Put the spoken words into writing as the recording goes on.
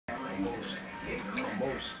Almost. Yeah,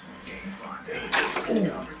 almost.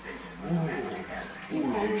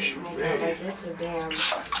 Ooh, she ready. That's a damn.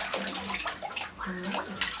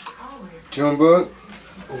 Junebug?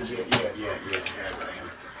 Oh, yeah.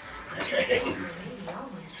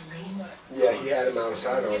 Yeah, he had him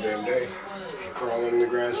outside all damn day. Crawling in the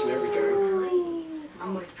grass and everything.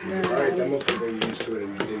 Alright, that motherfucker got used to it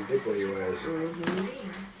and didn't dip on your ass.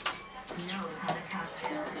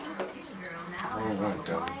 I don't want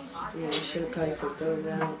that. Yeah, you should have probably took those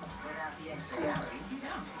out.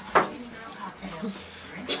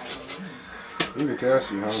 You can tell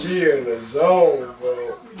she hungry. She in the zone,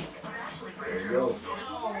 bro. There you go.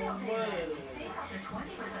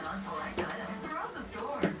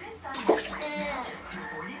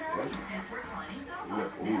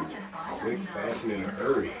 Ooh, quick, fast, and in a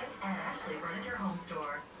hurry.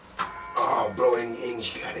 Oh, bro, and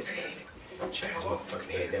she got his head. She got his motherfucking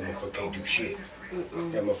head. That motherfucker can't do shit.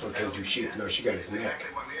 That motherfucker can't do shit. No, she got his neck.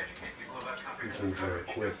 He finna draw it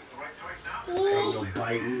quick. Ain't no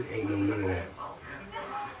biting, ain't no none of that.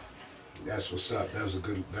 That's what's up. That was a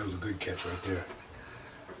good catch right there.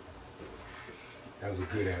 That was a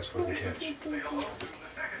good ass fucking catch.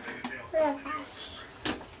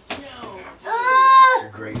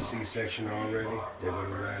 Great C-section already. There go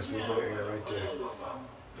the last little bit of air right there.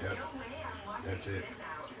 Yep. That's it.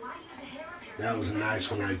 That was a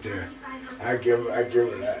nice one right there. I give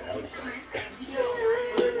her that. That was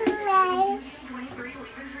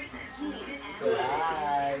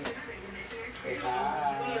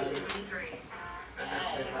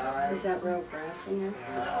Is that real grass in there?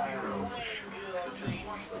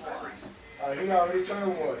 Oh, he already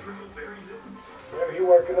turned one. Yeah, he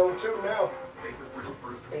working on two now.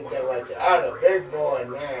 Ain't that right there? I'm a big boy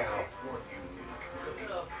now.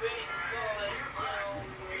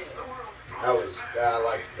 I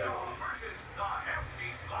like that.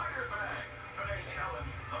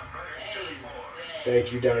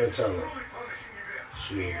 Thank you, Donitella.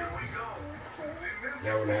 Shit.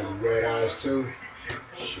 That one had the red eyes too.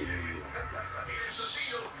 Shit.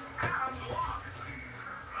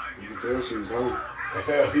 You can tell she was hungry.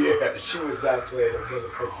 Hell yeah, she was not playing the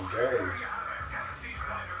motherfucking games.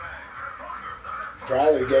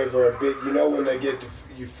 Probably gave her a big, you know when they get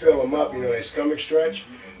you fill them up, you know, they stomach stretch.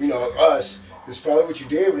 You know, us, it's probably what you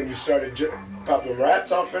did when you started popping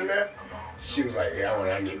rats off in there. She was like, yeah,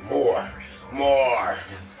 I need more.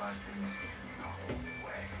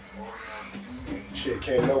 Shit,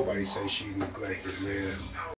 can't nobody say she neglected, man.